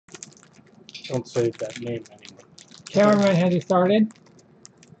Don't save that name anymore. Cameraman, has he started?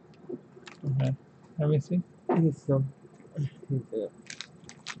 Okay. Let me see. He's so.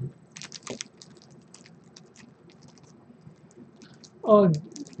 Oh,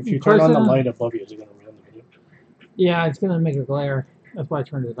 If you turn on the light above you, is it going to ruin the video? yeah, it's gonna make a glare. That's why I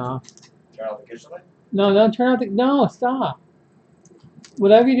turned it off. Turn on the kitchen light? No, don't turn out the. No, stop.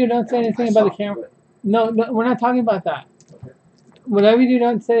 Whatever you do, don't say anything about the camera. No, we're not talking about that. Okay. Whatever you do,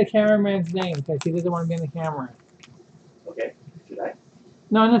 don't say the cameraman's name because he doesn't want to be in the camera. Okay. Should I?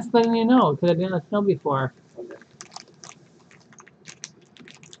 No, I'm just letting you know because I didn't let you know before. Okay.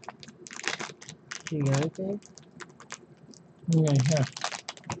 You got anything? Okay, here.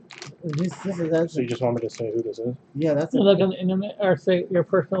 This is that's. So you just want me to say who this is? Yeah, that's. So look on the internet or say your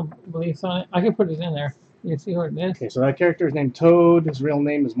personal beliefs on it. I can put it in there. You see who it is? Okay, so that character is named Toad. His real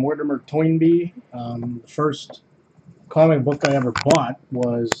name is Mortimer Toynbee. The first comic book I ever bought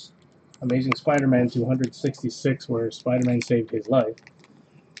was Amazing Spider-Man 266, where Spider-Man saved his life.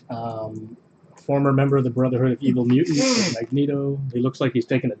 Former member of the Brotherhood of Evil Mutants, Magneto. He looks like he's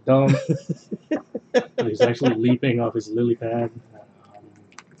taking a dump, but he's actually leaping off his lily pad.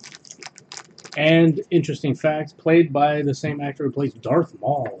 And interesting fact, played by the same actor who plays Darth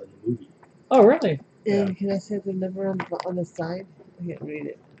Maul in the movie. Oh, really? And Yeah. can I say the number on the side? I can't read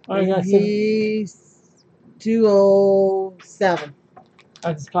it. I got seven. He's 207.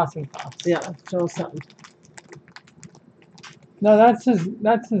 That's his costume cost. Yeah, 207. No, that's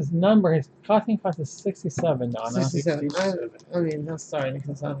his number. His costume cost is 67, Donna. 67. 67. I mean, I'm sorry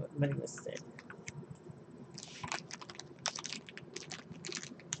because I've made a mistake.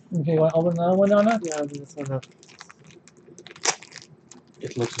 Okay, you want to open another one, Donna? Yeah, I'll do this one up.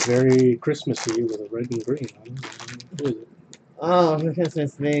 It looks very Christmassy with a red and green on it. Who is it? Oh, because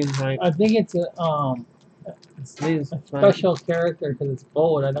his name, right? I think it's a His name's special character because it's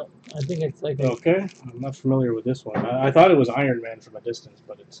gold. I think it's like a. Okay, I'm not familiar with this one. I thought it was Iron Man from a distance,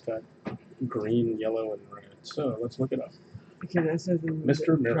 but it's got green, yellow, and red. So let's look it up. Can I say the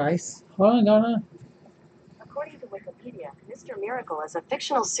Mr. Miracle. price? Hold on, Donna. According to Wikipedia, Mr. Miracle is a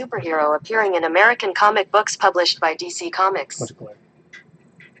fictional superhero appearing in American comic books published by DC Comics. Much clear.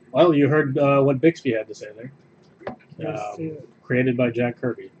 Well, you heard what Bixby had to say there. Created by Jack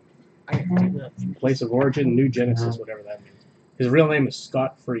Kirby. Place of origin, New Genesis, whatever that means. His real name is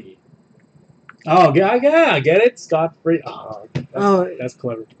Scott Free. Oh, yeah, get it? Scott Free. Oh, that's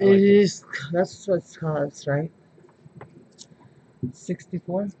clever. I like it. That's what it's called, right?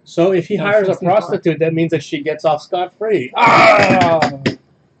 64? So if he No, hires a 64. prostitute, that means that she gets off scot-free. Ah!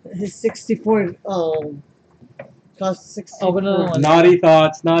 His 64 cost 64. Open another one. Naughty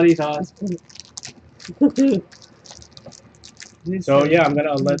thoughts, naughty thoughts. So yeah, I'm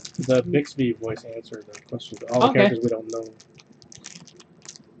gonna let the Bixby voice answer the questions. All the Okay. characters we don't know.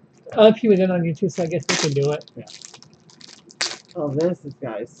 Other people did on YouTube, so I guess we can do it. Yeah. Oh, this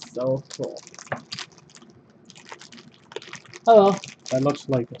guy is so cool. Hello. That looks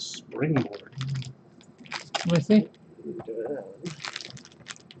like a springboard. Let me see.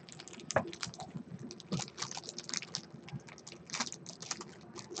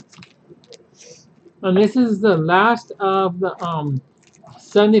 And this is the last of the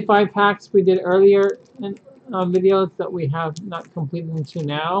 75 packs we did earlier in videos that we have not completed into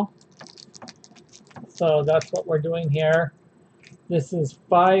now. So that's what we're doing here. This is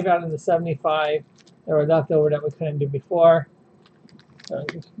 5 out of the 75 that were left over that we couldn't do before. So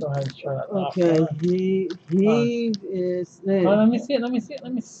just go ahead and show that off. Okay, he is. Oh, let me see it. Let me see it.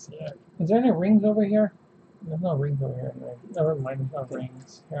 Let me see it. Is there any rings over here? There's no rings over here. Never mind. There's no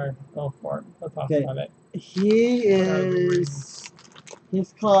rings. Here, go for it. We'll talk Okay. about it. He is.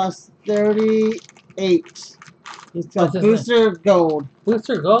 His cost 38. He's got What's his booster gold.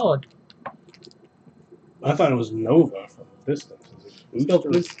 Booster Gold. I thought it was Nova from distance. Is He's it got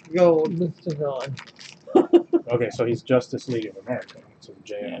Booster? booster gold. Booster Gold. Okay, so he's Justice League of America. So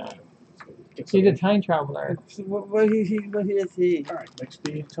JLI. He's a time traveler. What is he? All right,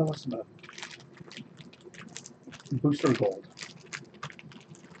 Bixby, tell us about Booster Gold.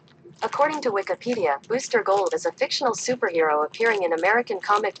 According to Wikipedia, Booster Gold is a fictional superhero appearing in American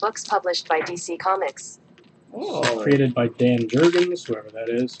comic books published by DC Comics. Oh. Created by Dan Jurgens, whoever that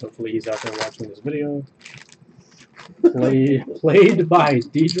is. Hopefully he's out there watching this video. Played by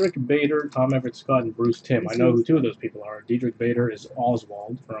Diedrich Bader, Tom Everett Scott, and Bruce Timm. I know who two of those people are. Diedrich Bader is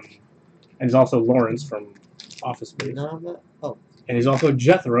Oswald from, and he's also Lawrence from Office Space. Oh. And he's also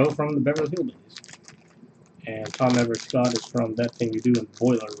Jethro from the Beverly Hillbillies. And Tom Everett Scott is from That Thing You Do in the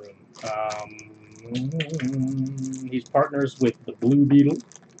Boiler Room. He's partners with the Blue Beetle,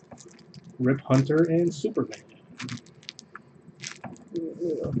 Rip Hunter, and Superman.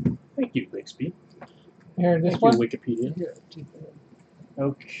 Thank you, Bixby. Here, this Thank one. you, Wikipedia. Here, take it.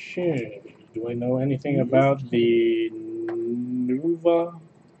 Okay. Do I know anything about the Nova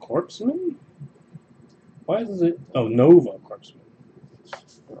Corpsman? Why is it? Oh, Nova Corpsman.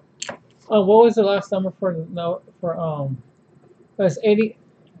 Oh, what was the last number for It was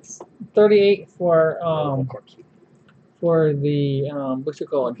 38 for Nova Corpsman. for the Butcher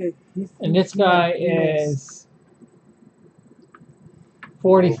Gold. Okay, And this guy is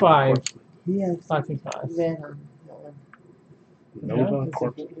 45. He has Classic class. Venom. Nova Is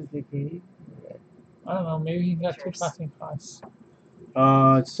Corpsman. it gay? I don't know. Maybe he got two classic class.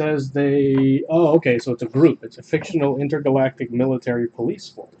 It says they. Oh, okay. So it's a group. It's a fictional intergalactic military police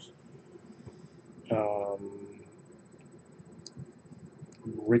force.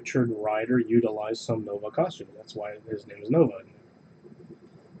 Richard Ryder utilized some Nova costumes. That's why his name is Nova.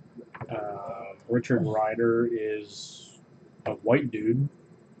 Richard Ryder is a white dude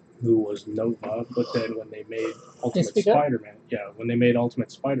who was Nova, but then when they made Ultimate Spider-Man, when they made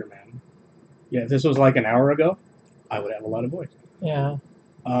Ultimate Spider-Man, if this was like an hour ago, I would have a lot of voice. Yeah.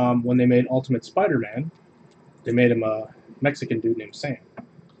 When they made Ultimate Spider-Man, they made him a Mexican dude named Sam.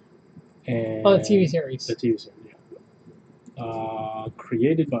 And the TV series. The TV series,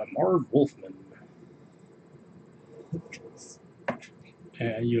 created by Marv Wolfman.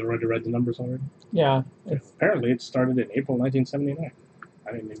 And you already read the numbers already? Yeah. Apparently, it started in April 1979.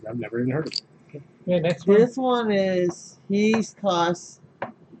 I've never even heard of it. Okay, next one. This one is, he's cost,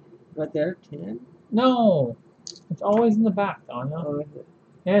 right there, 10? No. It's always in the back, Donna. Oh, is it?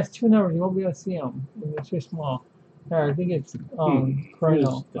 Yeah, it's two numbers. You won't be able to see them. They're too small. Here, I think it's Chrono.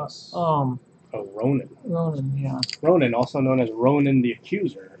 Who is this? Oh, Ronan. Ronan, yeah. Ronan, also known as Ronan the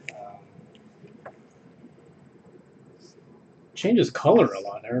Accuser. Changes color a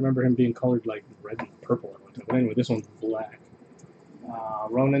lot. I remember him being colored like red and purple at one time. But anyway, this one's black.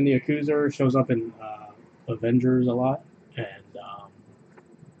 Ronan the Accuser shows up in Avengers a lot. And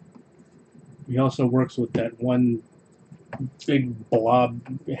he also works with that one big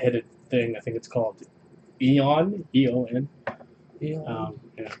blob-headed thing. I think it's called Eon. E-O-N. Yeah.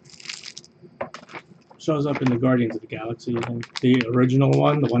 Shows up in the Guardians of the Galaxy. The original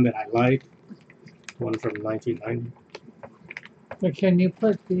one, the one that I like. The one from 1990. But can you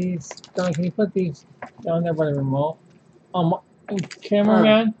put these down? Can you put these down there by the remote?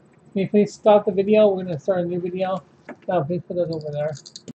 Cameraman, can you please stop the video? We're gonna start a new video. Please put those over there.